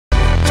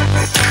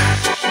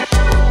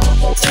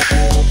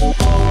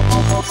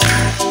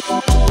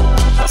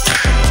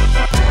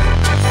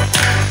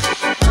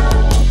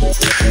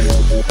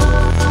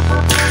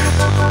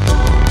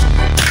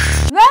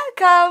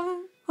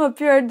Welcome! Hope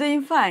you're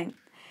doing fine.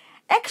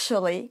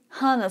 Actually,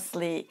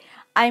 honestly,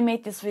 I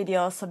made this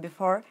video also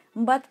before,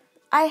 but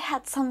I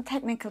had some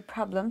technical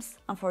problems,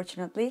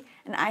 unfortunately,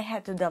 and I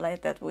had to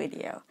delete that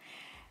video.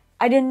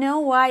 I don't know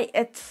why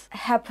it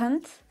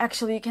happened.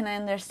 Actually, you can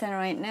understand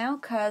right now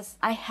because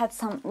I had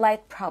some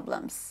light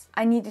problems.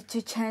 I needed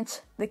to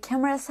change the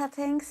camera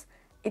settings.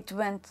 It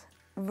went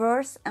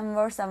worse and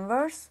worse and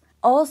worse.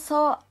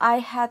 Also, I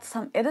had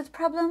some edit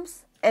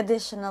problems.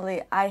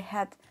 Additionally, I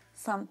had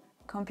some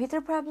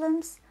computer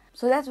problems.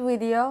 So that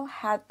video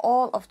had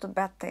all of the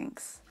bad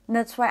things.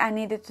 That's why I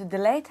needed to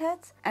delete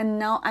it. And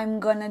now I'm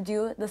gonna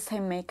do the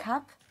same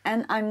makeup.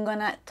 And I'm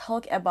gonna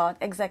talk about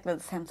exactly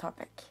the same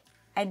topic.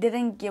 I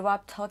didn't give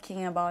up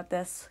talking about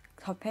this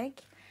topic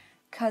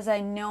because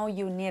I know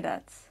you need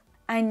it.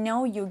 I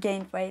know you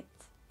gained weight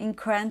in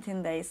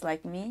quarantine days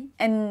like me.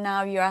 And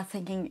now you are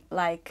thinking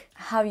like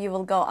how you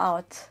will go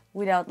out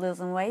without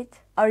losing weight.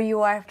 Or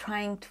you are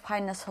trying to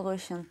find a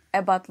solution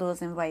about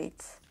losing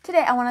weight.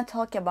 Today I want to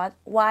talk about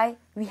why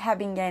we have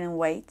been gaining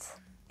weight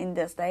in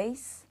these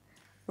days,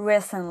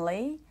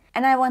 recently.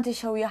 And I want to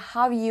show you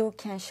how you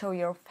can show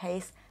your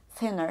face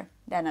thinner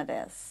than it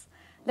is.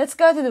 Let's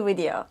go to the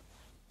video.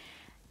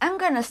 I'm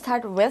gonna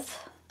start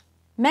with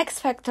Max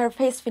Factor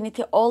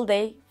Facefinity All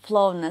Day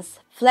Flawless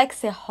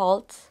Flexi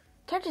Hold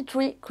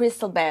 33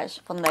 Crystal Beige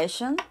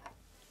Foundation.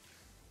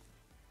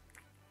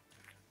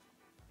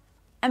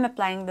 I'm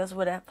applying this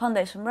with a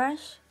foundation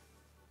brush.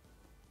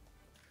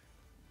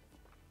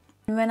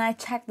 When I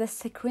check the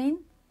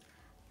screen,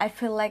 I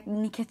feel like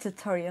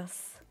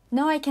newest-cutiest.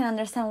 Now I can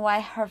understand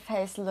why her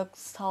face looks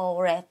so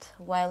red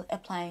while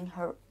applying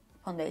her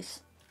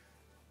foundation.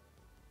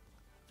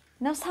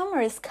 Now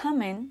summer is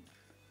coming.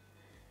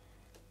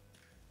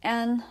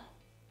 And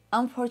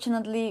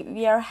unfortunately,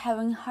 we are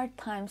having hard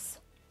times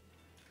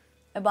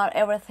about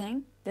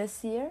everything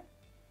this year.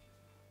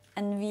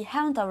 And we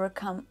haven't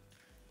overcome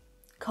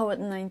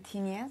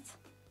COVID-19 yet.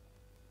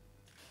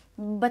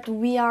 But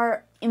we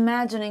are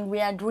imagining,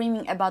 we are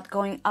dreaming about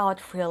going out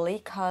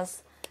freely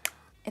because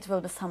it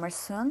will be summer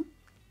soon.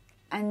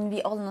 And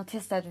we all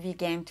notice that we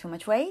gained too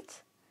much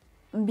weight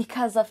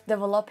because of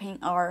developing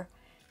our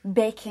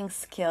baking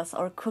skills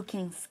or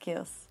cooking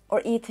skills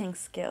or eating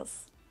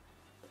skills.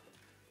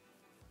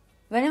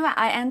 Whenever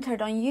I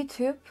entered on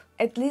YouTube,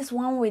 at least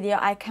one video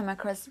I came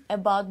across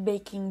about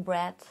baking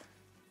bread.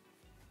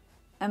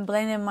 I'm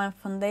blending my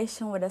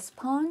foundation with a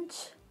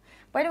sponge.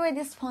 By the way,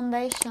 this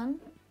foundation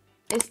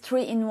is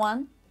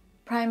 3-in-1.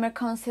 Primer,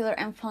 concealer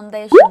and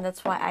foundation.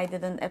 That's why I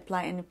didn't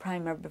apply any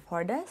primer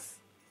before this.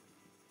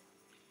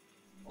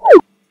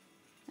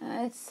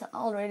 It's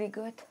already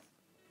good.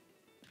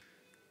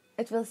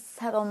 It will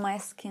set on my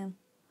skin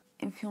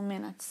in a few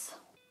minutes.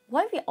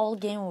 Why we all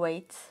gain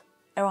weight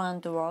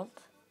around the world?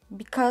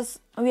 Because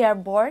we are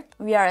bored,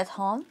 we are at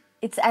home.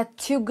 It's a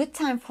too good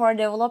time for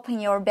developing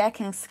your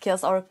baking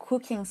skills or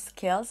cooking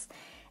skills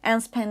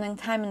and spending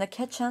time in the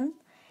kitchen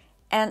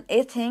and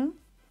eating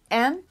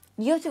and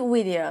YouTube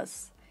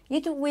videos.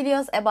 YouTube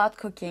videos about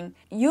cooking,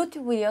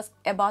 YouTube videos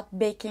about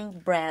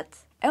baking bread.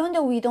 Even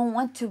though we don't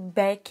want to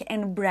bake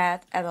any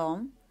bread at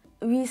home,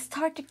 we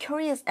start to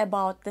curious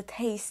about the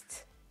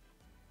taste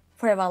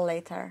for a while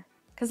later.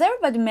 Because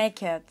everybody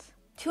make it.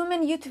 Too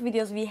many YouTube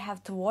videos we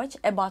have to watch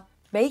about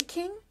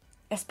baking,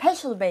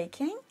 especially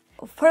baking.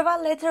 For a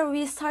while later,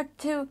 we start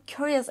to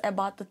curious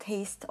about the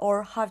taste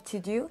or how to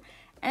do.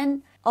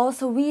 And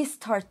also we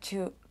start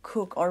to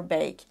cook or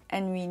bake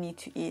and we need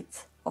to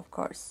eat, of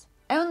course.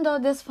 Even though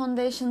this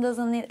foundation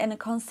doesn't need any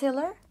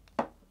concealer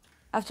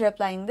after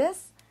applying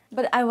this,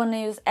 but I want to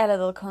use a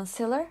little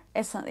concealer.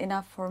 It's not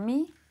enough for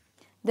me.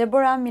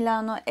 Deborah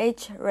Milano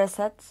H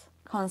Reset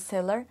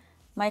Concealer.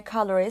 My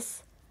color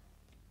is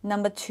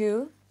number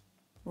 2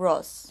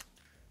 Rose.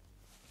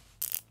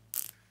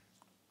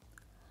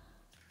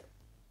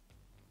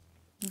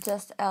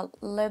 Just a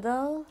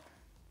little.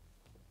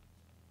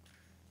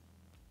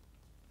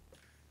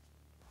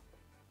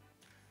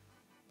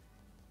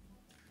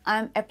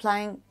 I'm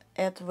applying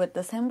it with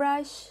the same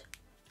brush.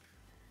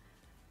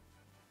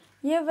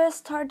 You will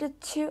started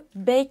to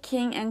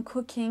baking and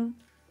cooking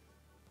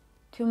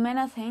too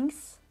many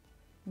things.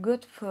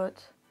 Good food.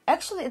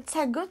 Actually, it's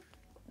a good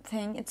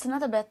thing. It's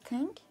not a bad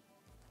thing.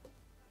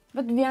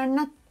 But we are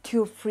not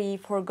too free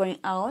for going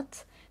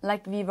out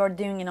like we were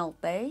doing in old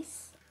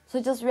days.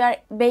 So just we are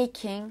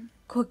baking,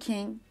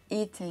 cooking,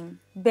 eating,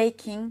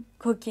 baking,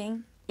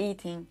 cooking,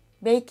 eating,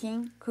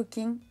 baking,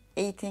 cooking,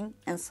 eating,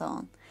 and so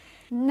on.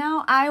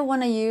 Now I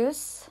want to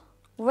use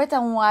Wet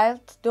n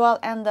Wild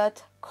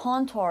dual-ended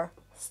contour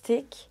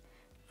stick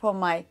for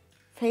my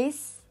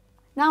face.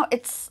 Now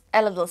it's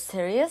a little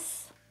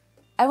serious.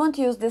 I want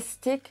to use this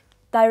stick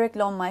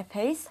directly on my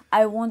face.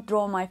 I won't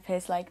draw my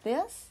face like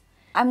this.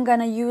 I'm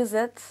gonna use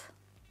it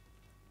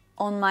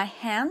on my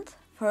hand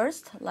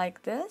first,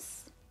 like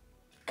this.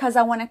 Because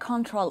I want to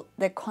control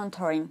the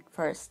contouring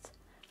first.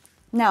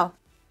 Now,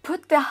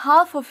 put the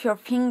half of your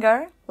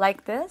finger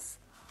like this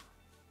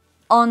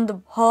on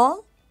the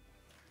hole,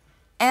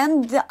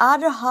 and the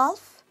other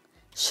half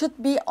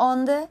should be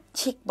on the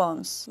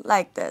cheekbones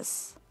like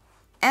this.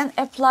 And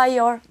apply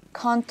your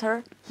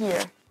contour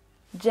here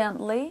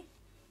gently.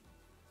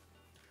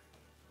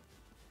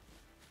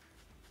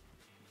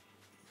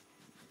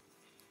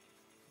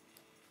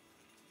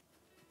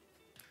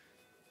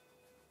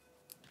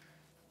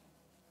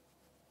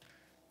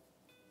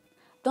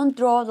 Don't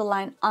draw the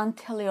line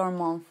until your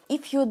mouth.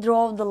 If you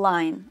draw the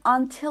line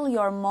until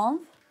your mouth,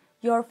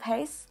 your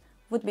face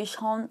would be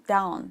shown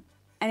down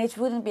and it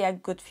wouldn't be a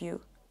good view.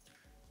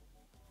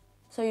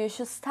 So you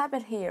should stop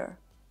it here.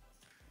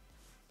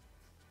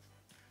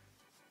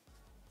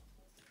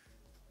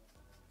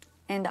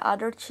 And the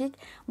other cheek.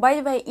 By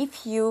the way,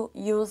 if you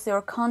use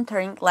your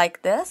contouring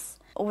like this,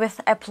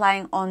 with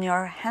applying on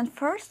your hand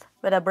first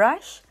with a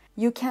brush,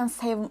 you can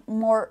save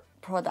more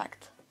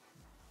product.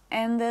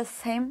 And the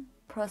same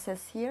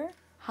process here.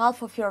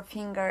 Half of your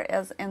finger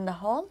is in the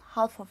hole,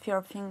 half of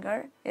your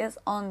finger is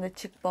on the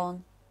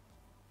cheekbone.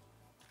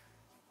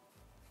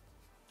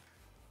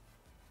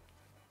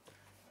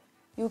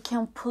 You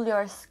can pull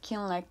your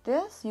skin like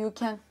this, you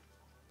can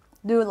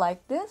do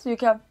like this, you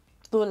can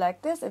do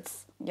like this,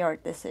 it's your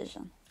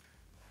decision.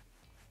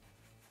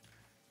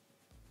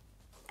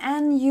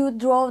 And you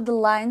draw the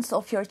lines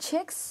of your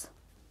cheeks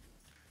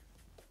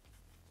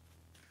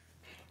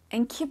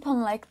and keep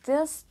on like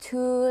this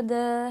to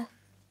the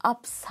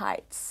up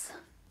sides.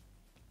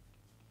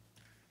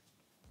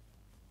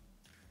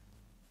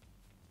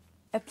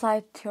 Apply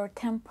it to your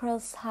temporal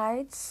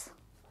sides.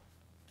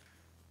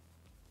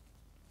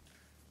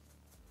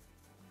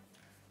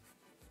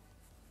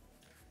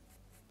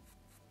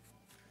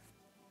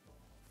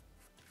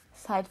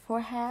 Side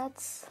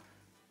foreheads.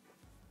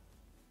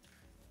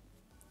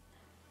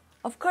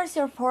 Of course,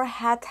 your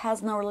forehead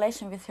has no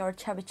relation with your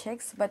chubby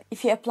cheeks, but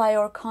if you apply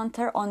your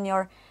contour on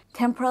your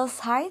temporal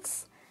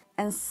sides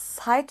and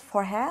side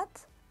forehead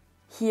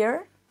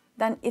here,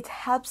 then it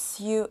helps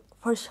you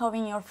for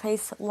showing your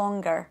face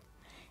longer.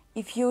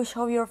 If you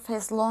show your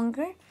face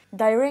longer,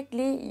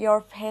 directly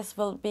your face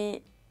will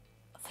be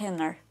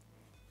thinner.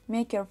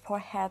 Make your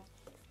forehead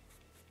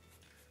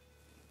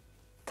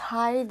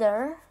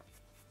tighter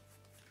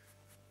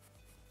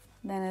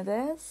than it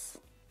is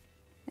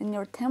in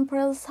your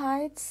temporal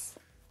sides.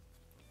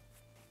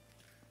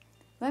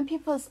 When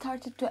people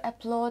started to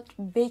upload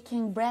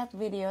baking bread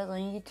videos on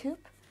YouTube,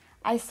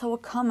 I saw a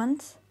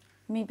comment,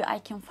 maybe I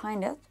can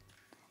find it.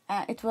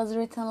 It was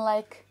written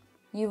like,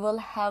 you will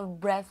have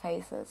bread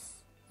faces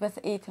with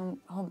eating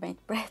homemade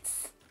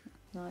breads.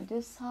 Now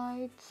this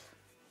side.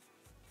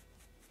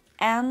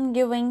 And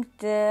giving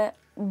the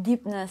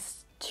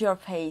deepness to your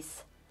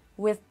face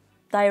with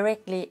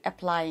directly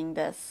applying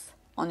this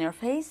on your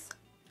face.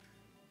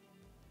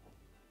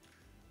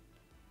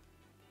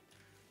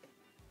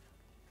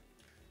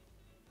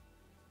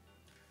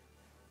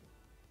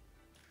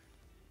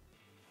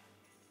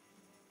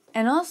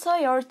 And also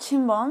your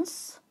chin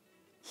bones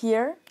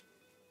here,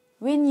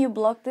 when you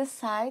block this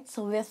side,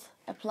 so with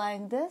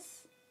applying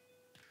this,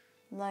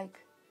 like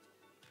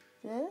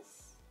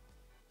this,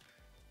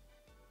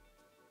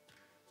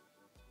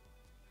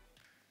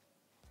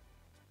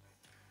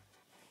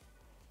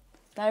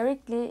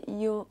 directly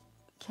you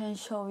can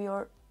show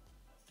your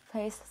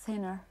face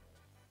thinner.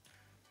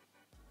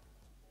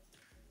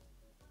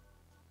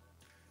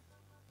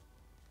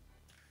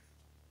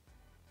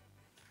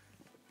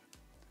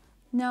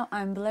 Now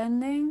I'm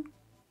blending.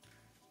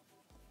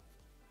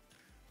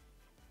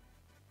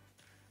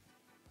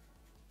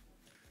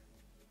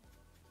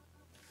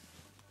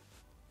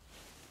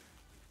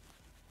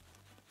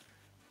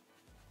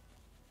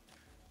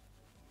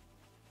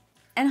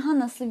 And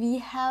honestly, we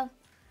have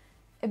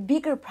a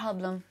bigger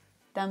problem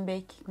than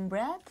baking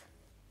bread.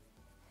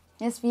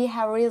 Yes, we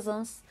have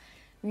reasons.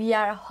 We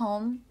are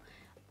home.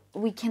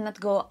 We cannot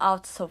go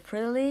out so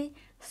freely.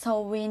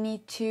 So we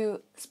need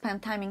to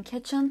spend time in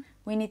kitchen.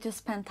 We need to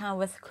spend time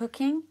with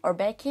cooking or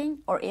baking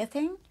or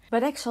eating.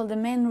 But actually the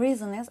main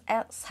reason is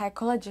a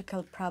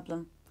psychological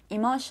problem.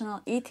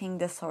 Emotional eating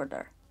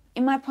disorder.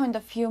 In my point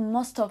of view,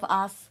 most of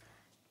us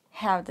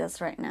have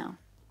this right now.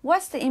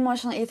 What's the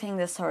emotional eating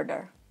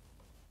disorder?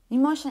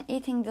 Emotional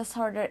eating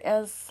disorder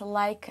is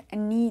like a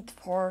need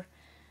for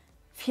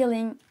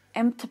feeling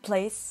empty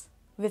place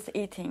with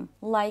eating.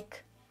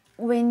 Like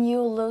when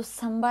you lose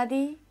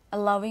somebody, a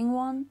loving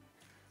one,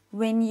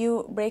 when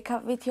you break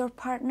up with your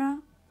partner,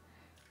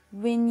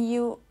 when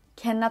you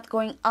cannot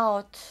going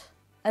out,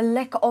 a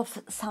lack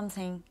of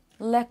something,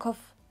 lack of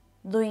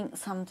doing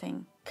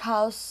something,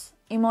 cause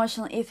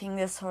emotional eating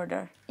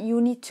disorder.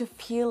 You need to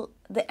feel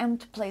the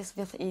empty place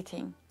with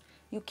eating.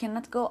 You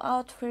cannot go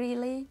out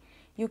freely.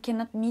 You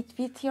cannot meet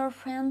with your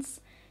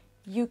friends.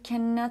 You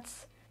cannot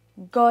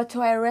go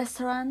to a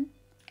restaurant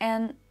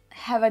and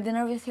have a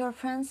dinner with your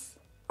friends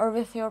or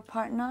with your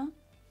partner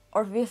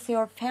or with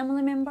your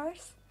family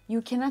members.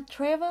 You cannot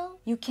travel.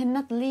 You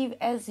cannot live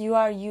as you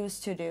are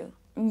used to do.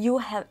 You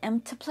have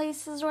empty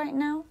places right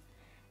now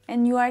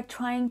and you are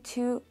trying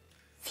to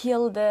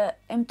fill the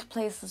empty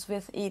places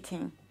with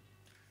eating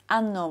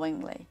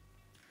unknowingly.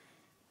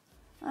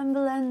 I'm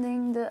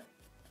blending the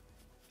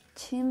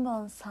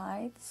cheekbone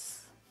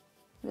sides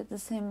with the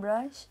same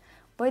brush.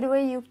 By the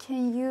way, you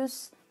can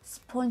use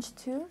sponge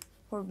too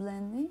for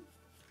blending.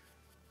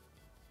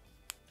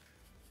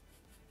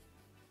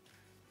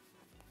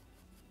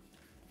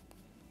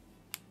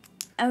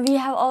 And we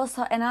have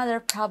also another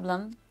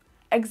problem.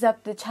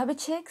 Except the chubby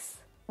cheeks,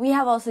 we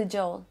have also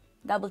jaw,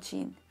 double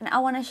chin. And I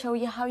want to show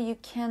you how you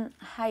can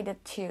hide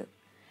it too.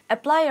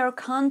 Apply your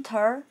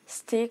contour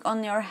stick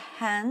on your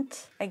hand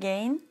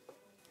again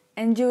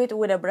and do it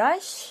with a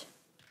brush.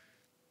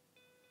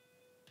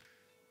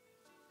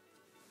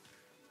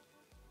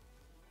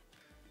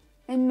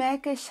 And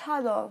make a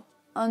shadow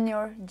on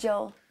your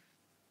jaw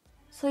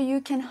so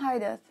you can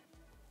hide it.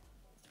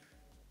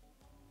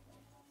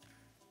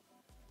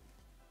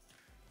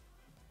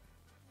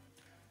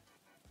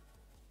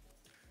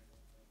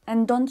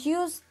 And don't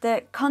use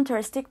the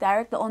contour stick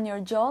directly on your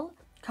jaw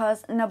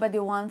because nobody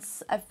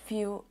wants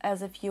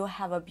as if you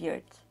have a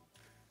beard.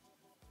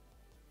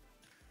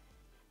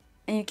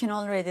 And you can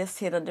already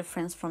see the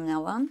difference from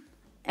now on.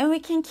 And we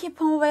can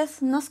keep on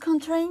with nose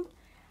contouring.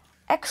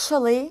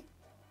 Actually,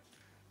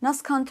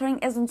 nose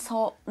contouring isn't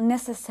so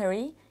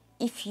necessary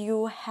if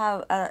you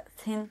have a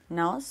thin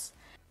nose.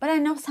 But I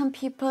know some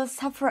people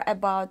suffer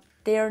about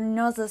their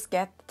noses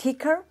get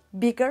thicker,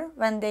 bigger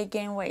when they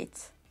gain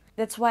weight.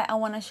 That's why I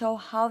want to show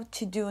how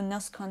to do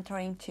nose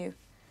contouring too.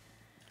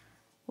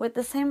 With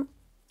the same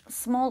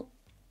small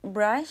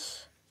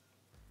brush,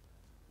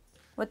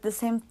 with the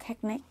same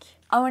technique,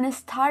 I want to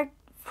start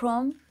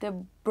from the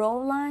brow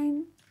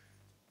line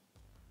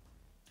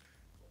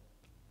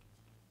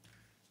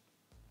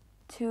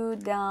to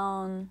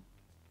down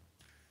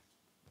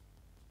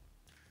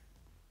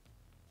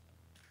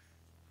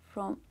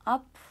from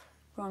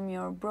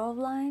your brow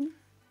line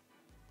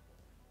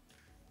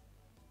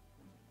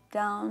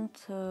down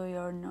to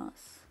your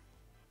nose.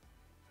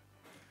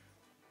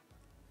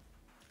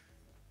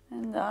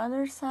 And the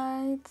other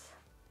side,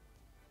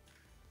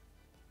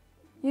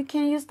 you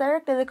can use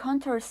directly the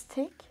contour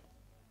stick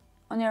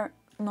on your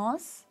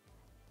nose.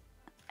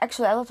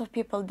 Actually, a lot of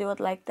people do it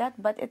like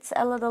that, but it's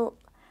a little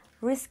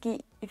risky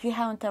if you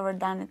haven't ever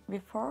done it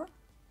before.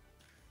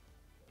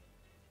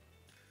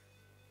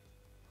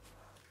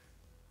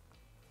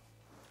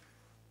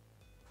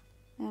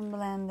 And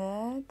blend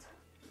it.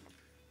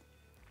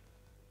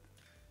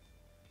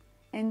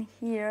 And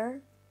here,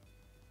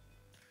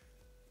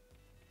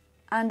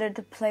 under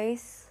the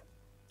place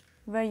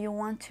where you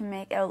want to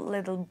make a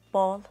little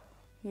ball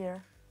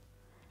here,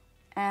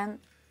 and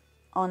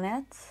on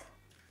it,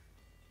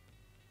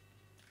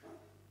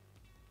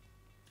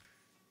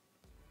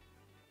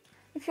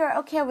 if you're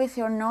okay with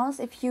your nose,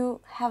 if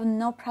you have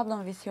no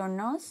problem with your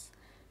nose,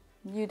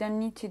 you don't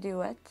need to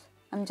do it.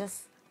 I'm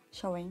just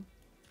showing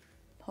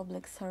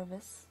public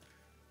service.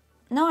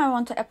 Now I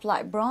want to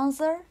apply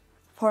bronzer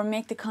for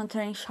make the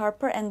contouring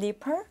sharper and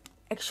deeper.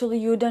 Actually,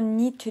 you don't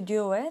need to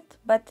do it,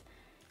 but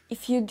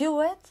if you do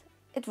it,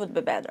 it would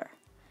be better.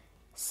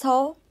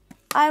 So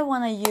I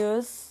want to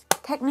use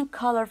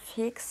Technicolor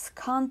Fix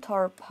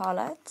contour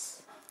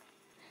palette.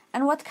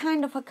 And what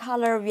kind of a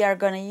color we are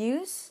going to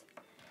use?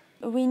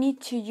 We need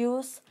to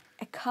use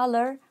a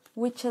color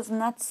which is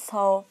not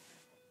so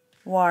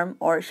warm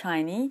or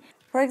shiny.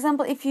 For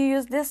example, if you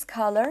use this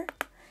color,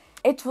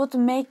 it would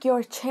make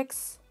your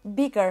cheeks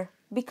bigger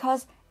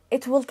because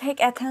it will take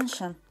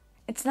attention.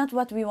 It's not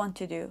what we want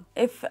to do.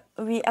 If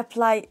we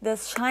apply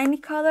this shiny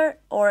color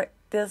or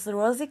this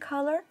rosy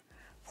color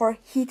for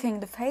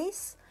heating the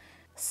face,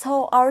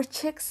 so our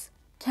cheeks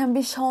can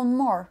be shown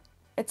more.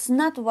 It's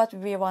not what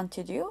we want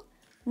to do.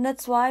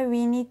 That's why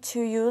we need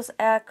to use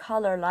a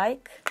color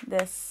like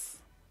this.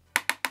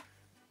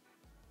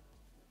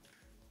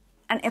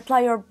 And apply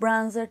your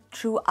bronzer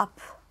through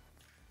up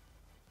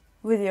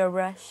with your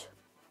brush.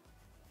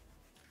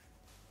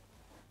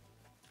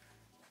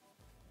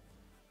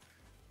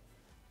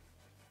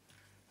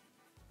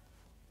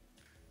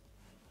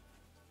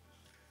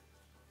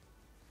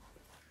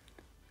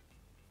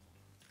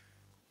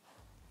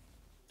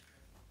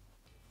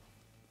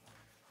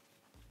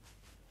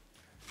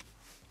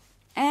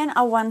 And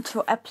I want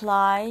to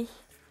apply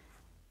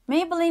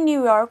Maybelline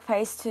New York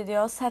Face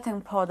Studio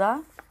Setting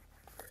Powder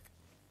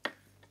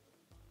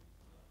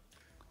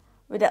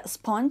with a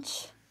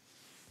sponge.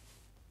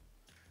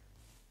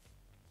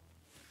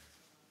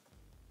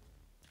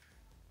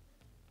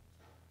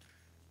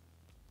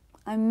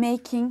 I'm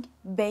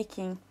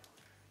baking.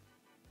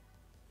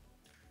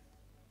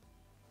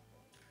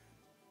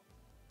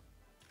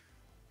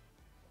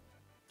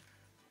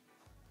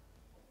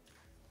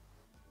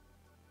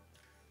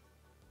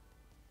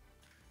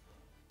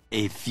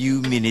 A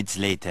few minutes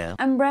later.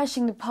 I'm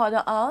brushing the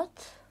powder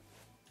out.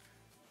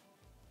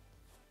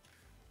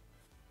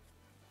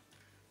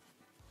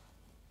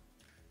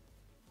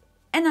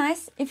 And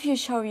nice, if you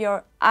show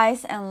your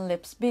eyes and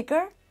lips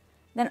bigger,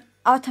 then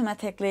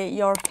automatically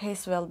your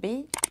face will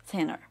be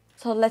thinner.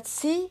 So let's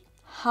see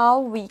how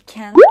we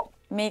can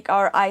make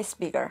our eyes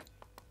bigger.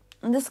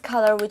 this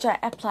color which I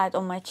applied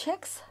on my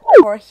cheeks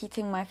for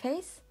heating my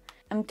face.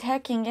 I'm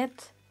taking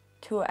it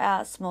to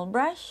a small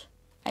brush,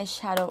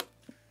 eyeshadow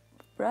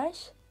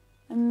brush,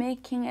 and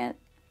making it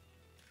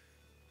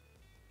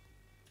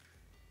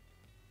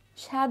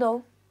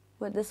shadow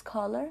with this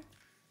color.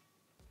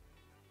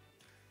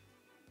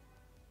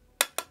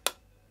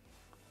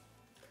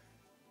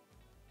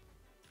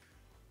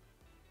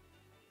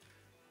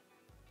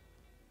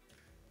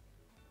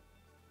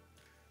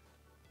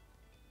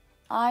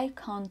 Eye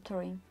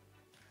contouring.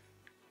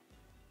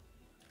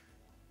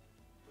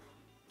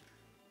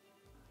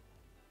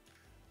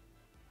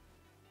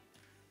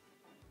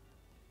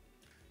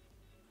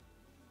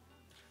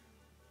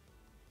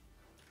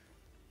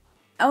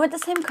 And with the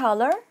same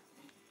color,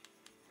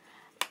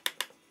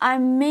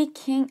 I'm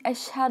making a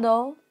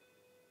shadow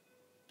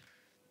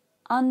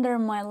under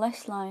my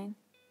lash line.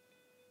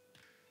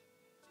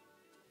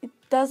 It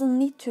doesn't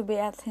need to be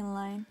a thin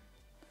line.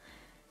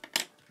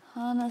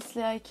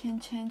 Honestly, I can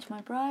change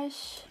my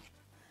brush.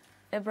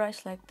 A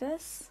brush like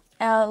this.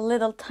 A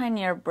little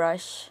tinier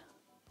brush.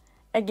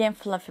 Again,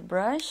 fluffy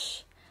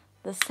brush.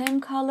 The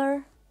same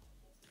color.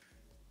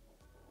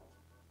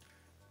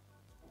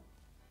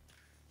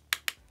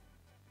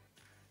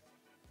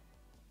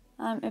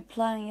 I'm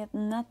applying it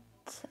not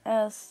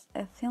as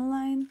a thin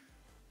line.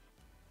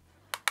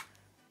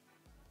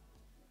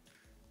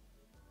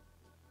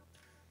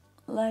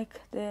 Like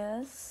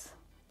this.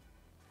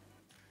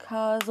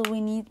 Because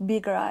we need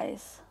bigger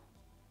eyes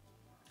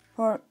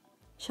for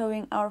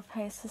showing our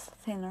faces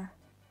thinner.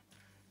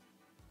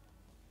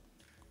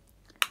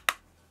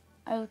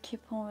 I'll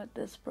keep on with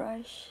this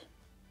brush.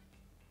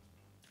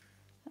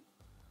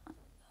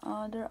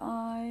 Other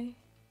eye.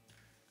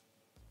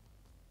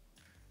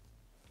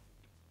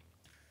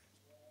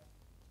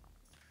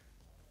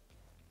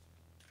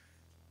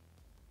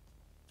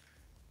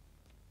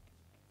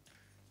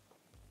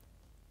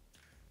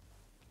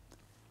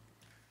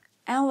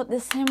 And with the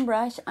same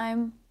brush,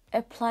 I'm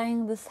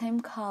applying the same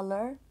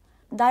color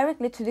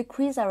directly to the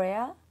crease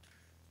area.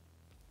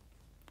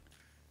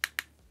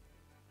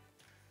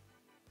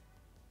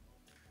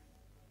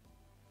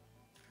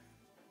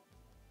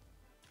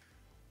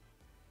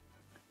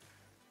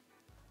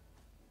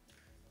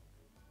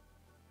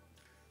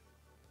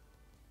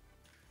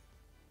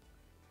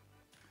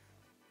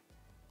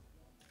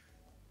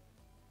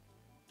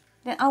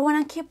 Then I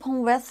want to keep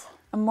on with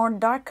a more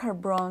darker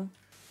brown,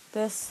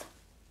 this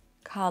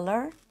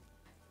color,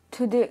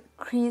 to the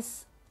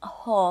crease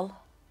hole.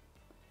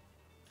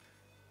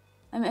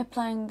 I'm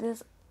applying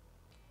this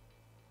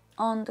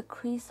on the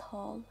crease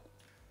hole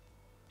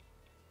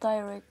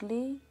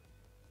directly.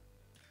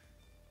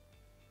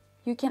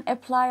 You can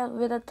apply it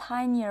with a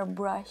tinier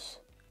brush.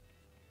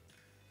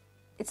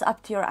 It's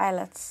up to your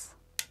eyelids.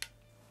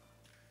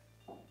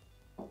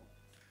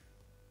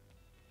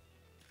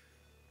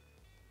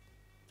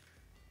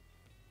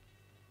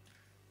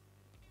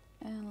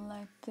 And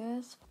like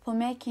this, for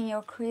making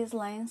your crease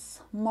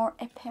lines more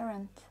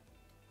apparent.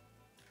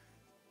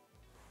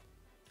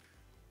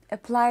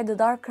 Apply the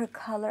darker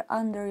color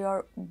under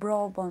your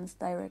brow bones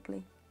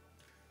directly.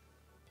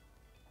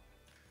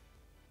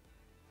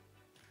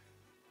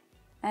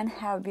 And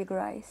have bigger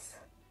eyes.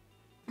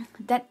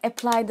 Then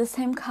apply the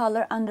same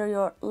color under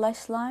your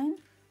lash line.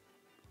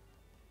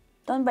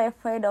 Don't be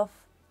afraid of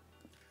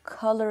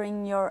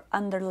coloring your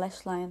under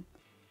lash line.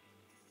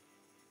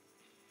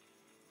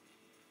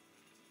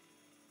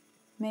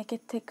 Make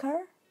it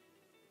thicker.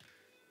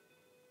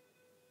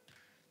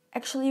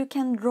 Actually, you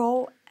can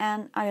draw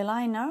an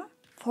eyeliner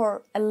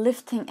for a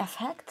lifting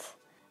effect,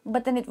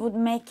 but then it would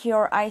make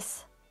your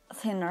eyes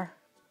thinner.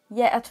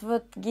 Yeah, it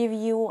would give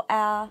you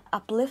a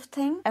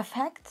uplifting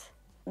effect,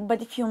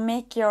 but if you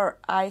make your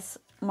eyes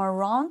more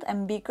round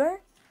and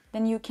bigger,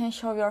 then you can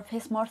show your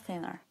face more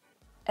thinner.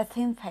 A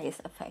thin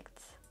face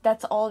effect.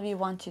 That's all we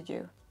want to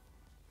do.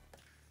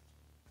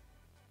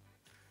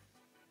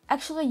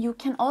 Actually, you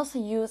can also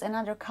use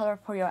another color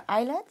for your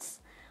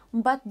eyelids,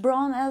 but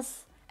brown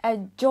is a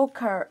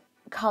joker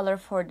color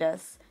for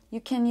this.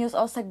 You can use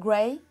also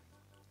gray,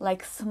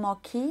 like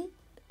smoky,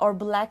 or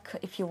black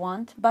if you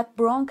want, but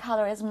brown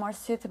color is more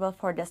suitable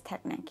for this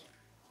technique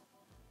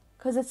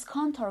because it's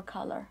contour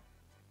color.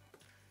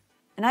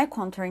 And eye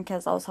contouring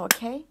is also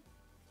okay.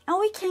 And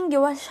we can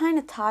give a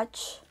shiny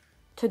touch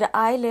to the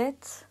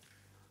eyelids.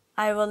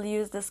 I will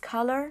use this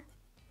color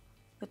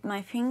with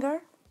my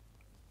finger.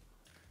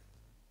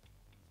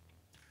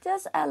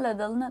 Just a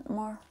little, not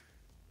more.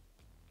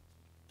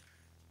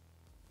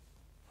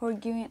 For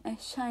giving a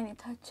shiny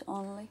touch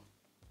only.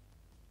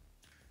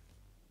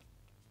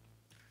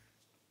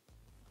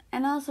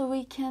 And also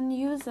we can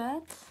use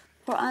it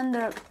for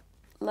under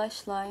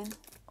lash line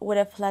with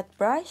a flat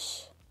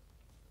brush.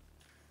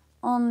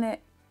 Only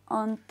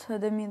onto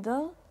the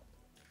middle.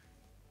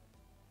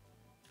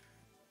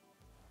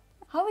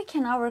 How we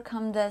can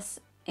overcome this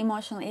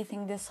emotional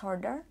eating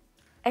disorder?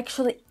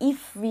 Actually,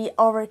 if we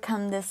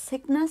overcome this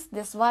sickness,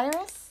 this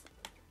virus,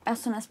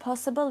 as soon as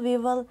possible, we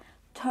will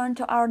turn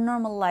to our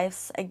normal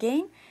lives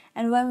again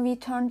And when we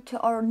turn to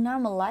our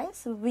normal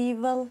lives, we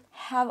will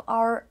have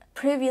our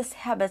previous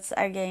habits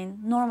again,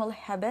 normal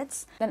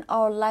habits. Then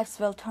our lives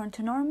will turn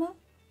to normal.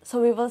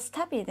 So we will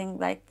stop eating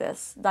like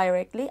this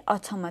directly,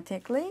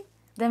 automatically.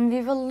 Then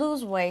we will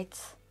lose weight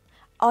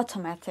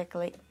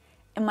automatically,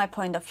 in my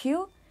point of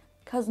view.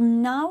 Because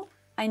now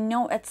I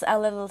know it's a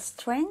little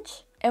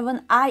strange.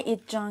 Even I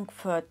eat junk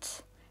food,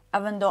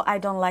 even though I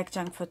don't like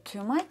junk food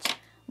too much.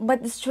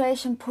 But the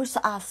situation pushes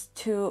us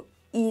to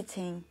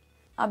eating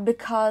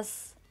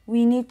because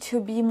we need to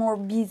be more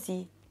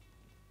busy.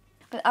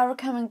 But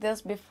overcoming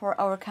this before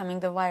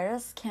overcoming the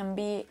virus can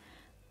be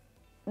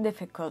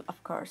difficult,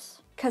 of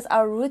course, because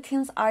our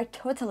routines are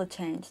totally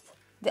changed.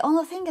 The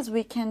only thing is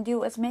we can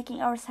do is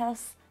making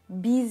ourselves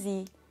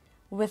busy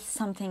with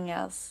something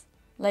else,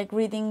 like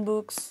reading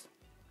books,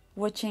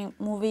 watching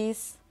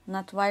movies,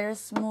 not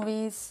virus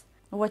movies,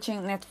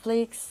 watching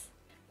Netflix,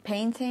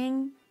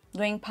 painting,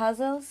 doing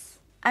puzzles.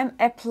 I'm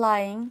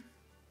applying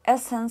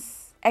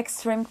Essence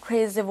Extreme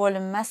Crazy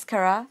Volume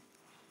Mascara.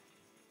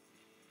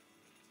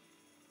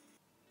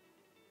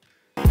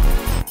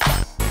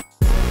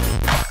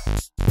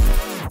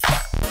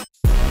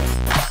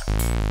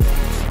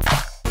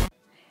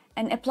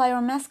 And apply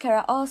your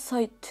mascara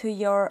also to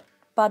your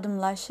bottom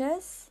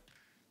lashes.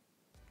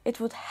 It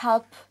would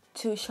help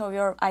to show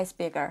your eyes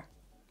bigger.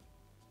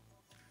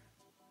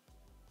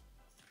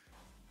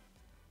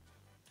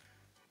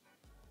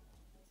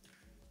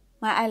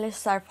 My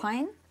eyelashes are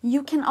fine.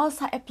 You can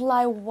also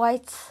apply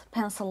white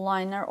pencil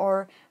liner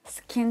or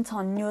skin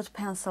tone nude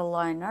pencil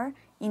liner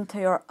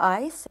into your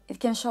eyes. It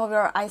can show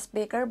your eyes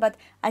bigger, but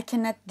I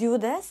cannot do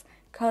this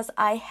because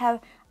I have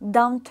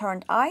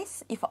downturned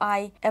eyes. If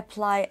I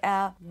apply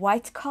a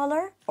white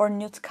color or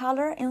nude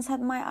color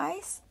inside my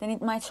eyes, then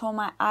it might show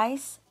my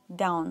eyes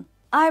down.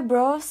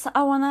 Eyebrows,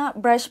 I wanna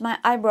brush my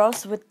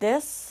eyebrows with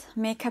this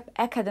Makeup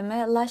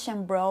Academy Lash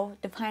and Brow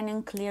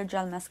Defining Clear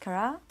Gel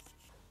Mascara.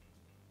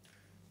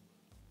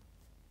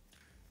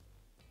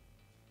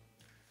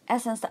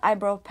 Essence the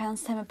Eyebrow Pen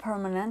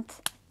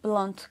Semi-Permanent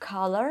Blonde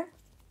Color.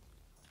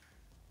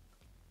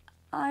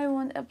 I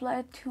won't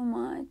apply too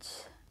much.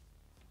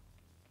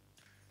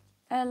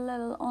 A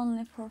little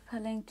only for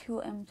filling two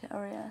empty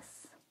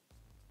areas.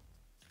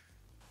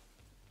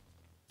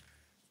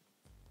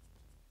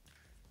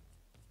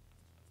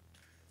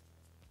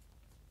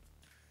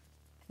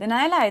 Then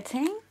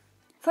highlighting.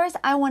 First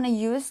I want to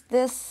use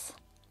this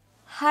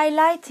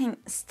highlighting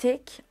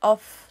stick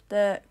of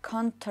the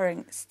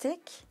contouring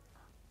stick.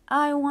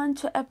 I want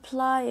to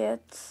apply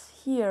it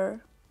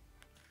here.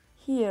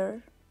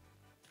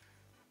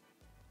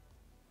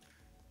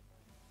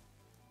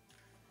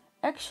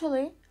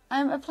 Actually,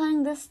 I'm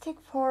applying this stick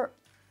for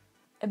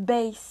a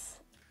base,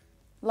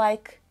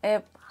 like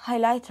a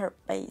highlighter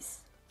base.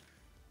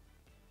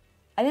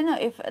 I don't know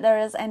if there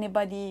is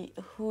anybody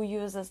who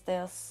uses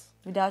this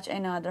without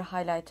any other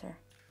highlighter.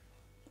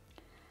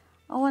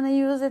 I want to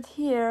use it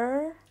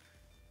here,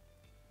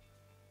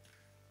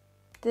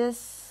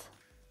 this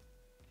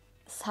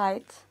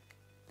side.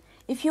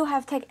 If you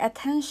have take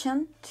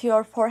attention to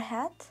your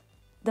forehead,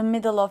 the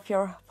middle of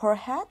your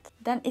forehead,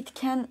 then it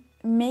can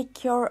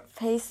make your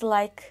face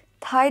like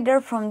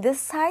tighter from this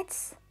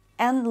sides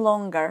and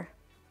longer.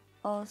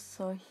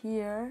 Also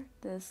here,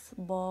 this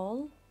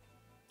ball,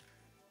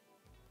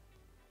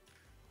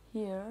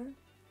 here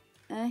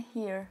and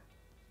here.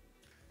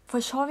 For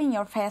showing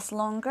your face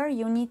longer,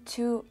 you need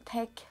to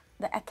take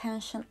the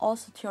attention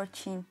also to your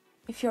chin.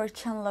 If your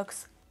chin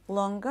looks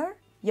longer,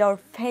 your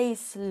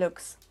face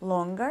looks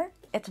longer,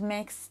 it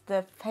makes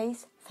the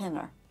face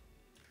thinner.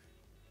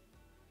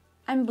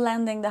 I'm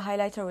blending the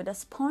highlighter with a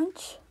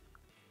sponge.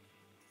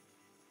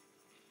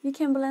 You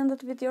can blend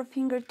it with your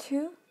finger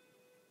too.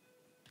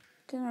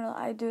 In general,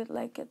 I do it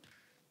like it.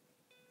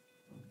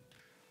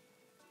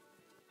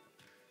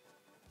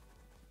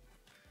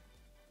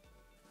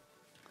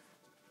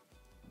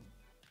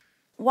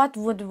 What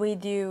would we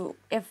do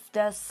if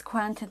this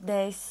quarantine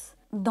days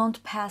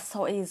don't pass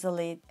so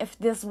easily? If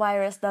this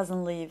virus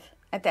doesn't leave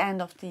at the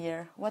end of the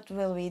year, what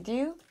will we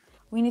do?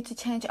 We need to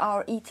change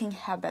our eating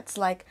habits.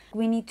 Like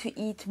we need to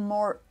eat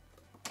more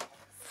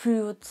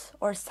fruit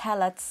or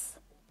salads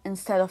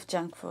instead of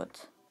junk food.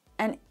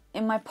 And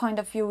in my point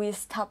of view, we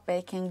stop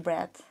baking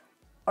bread,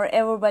 or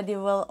everybody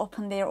will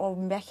open their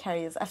own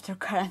bakeries after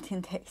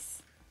quarantine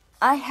days.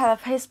 I have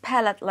a face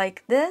palette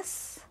like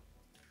this.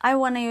 I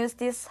want to use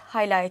this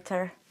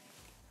highlighter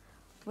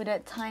with a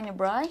tiny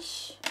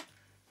brush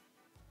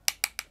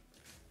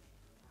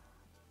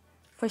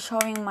for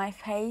showing my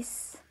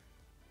face.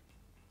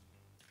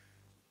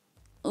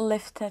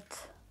 Lift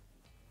it.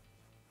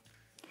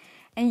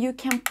 And you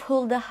can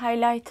pull the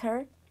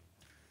highlighter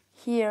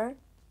here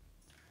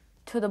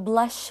to the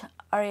blush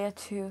area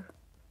too.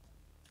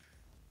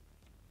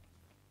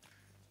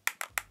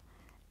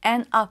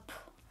 And up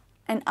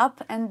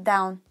and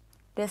down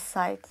this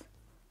side.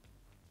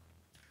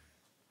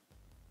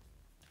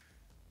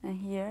 And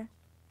here.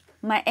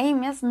 My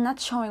aim is not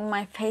showing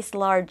my face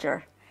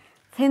larger,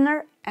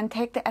 thinner, and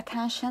take the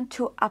attention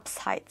to up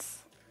sides.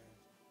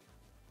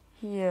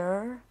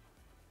 Here.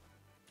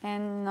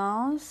 and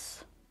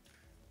nose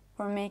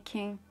for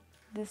making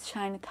this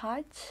shiny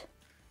touch.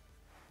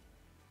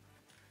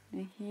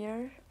 And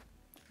here,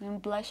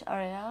 and blush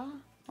area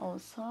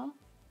also.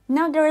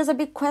 Now there is a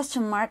big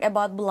question mark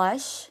about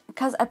blush,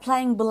 because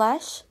applying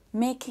blush,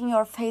 making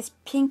your face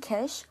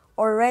pinkish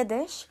or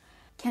reddish,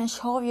 can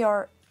show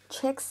your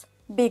cheeks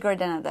bigger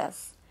than it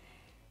is.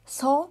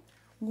 So,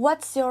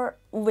 what's your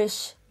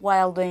wish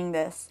while doing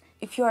this?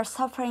 If you are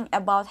suffering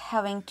about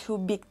having too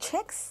big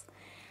cheeks,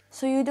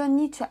 so you don't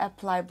need to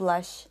apply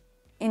blush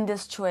in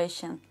this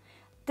situation.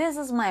 This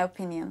is my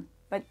opinion.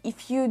 But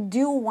if you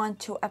do want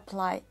to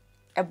apply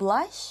a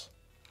blush,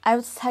 I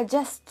would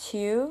suggest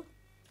you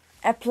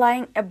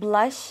applying a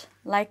blush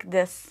like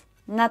this,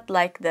 not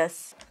like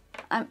this.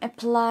 I'm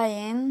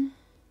applying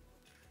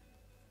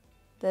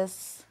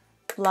this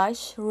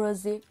blush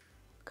rosy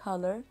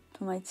color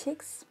to my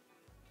cheeks.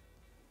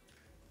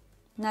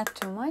 Not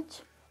too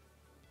much.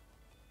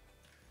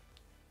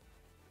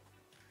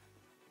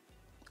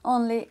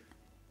 Only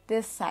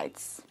these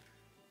sides.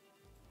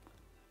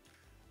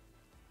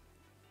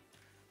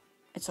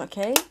 It's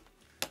okay.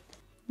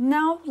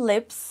 Now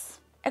lips.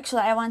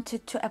 Actually, I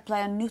wanted to apply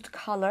a nude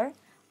color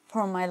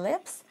for my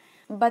lips,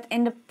 but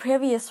in the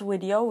previous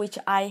video, which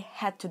I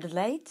had to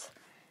delete,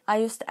 I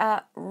used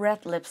a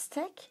red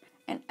lipstick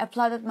and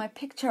uploaded my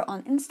picture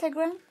on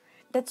Instagram.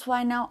 That's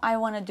why now I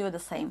want to do the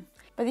same.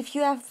 But if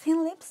you have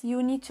thin lips,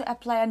 you need to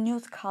apply a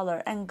nude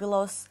color and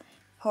gloss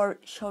for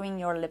showing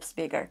your lips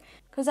bigger.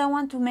 Because I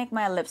want to make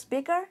my lips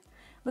bigger,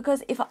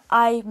 because if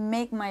I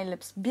make my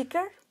lips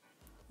bigger,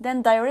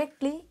 then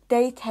directly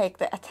they take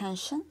the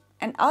attention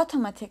and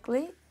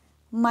automatically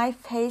my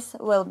face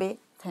will be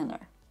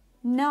thinner.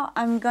 Now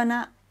I'm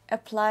gonna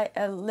apply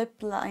a lip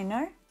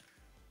liner.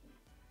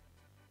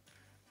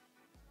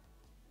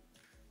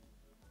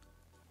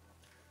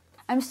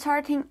 I'm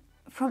starting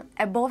from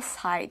above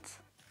side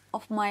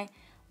of my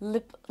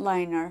lip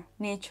liner,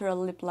 natural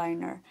lip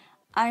liner.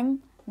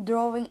 I'm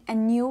drawing a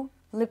new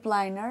lip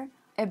liner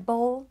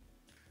above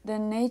the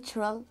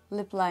natural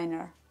lip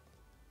liner.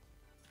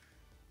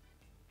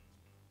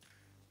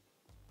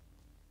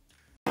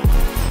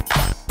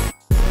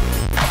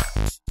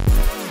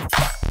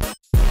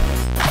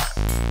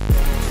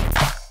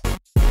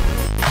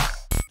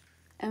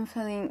 I'm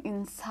filling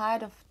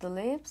inside of the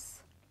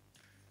lips.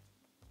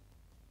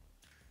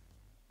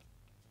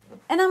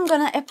 And I'm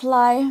gonna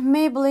apply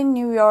Maybelline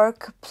New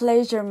York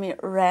Pleasure Me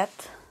Red,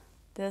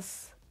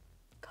 this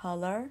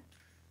color.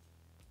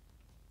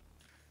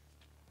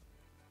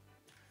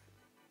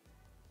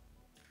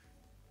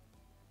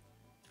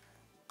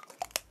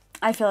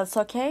 I feel it's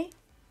okay.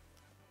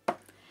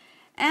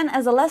 And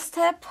as a last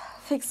step,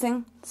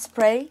 fixing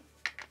spray.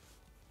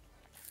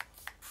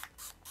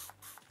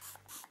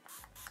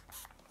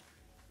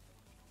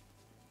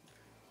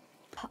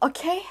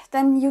 Okay,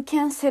 then you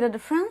can see the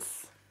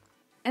difference.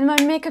 And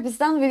my makeup is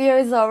done, video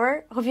is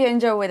over. Hope you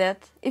enjoy with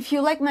it. If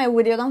you like my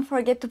video, don't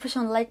forget to push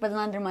on the like button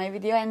under my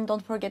video, and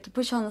don't forget to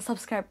push on the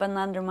subscribe button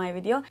under my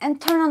video,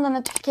 and turn on the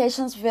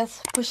notifications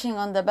with pushing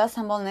on the bell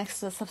symbol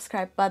next to the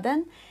subscribe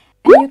button.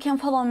 And you can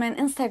follow me on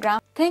Instagram.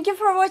 Thank you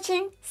for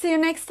watching. See you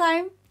next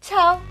time.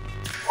 Ciao!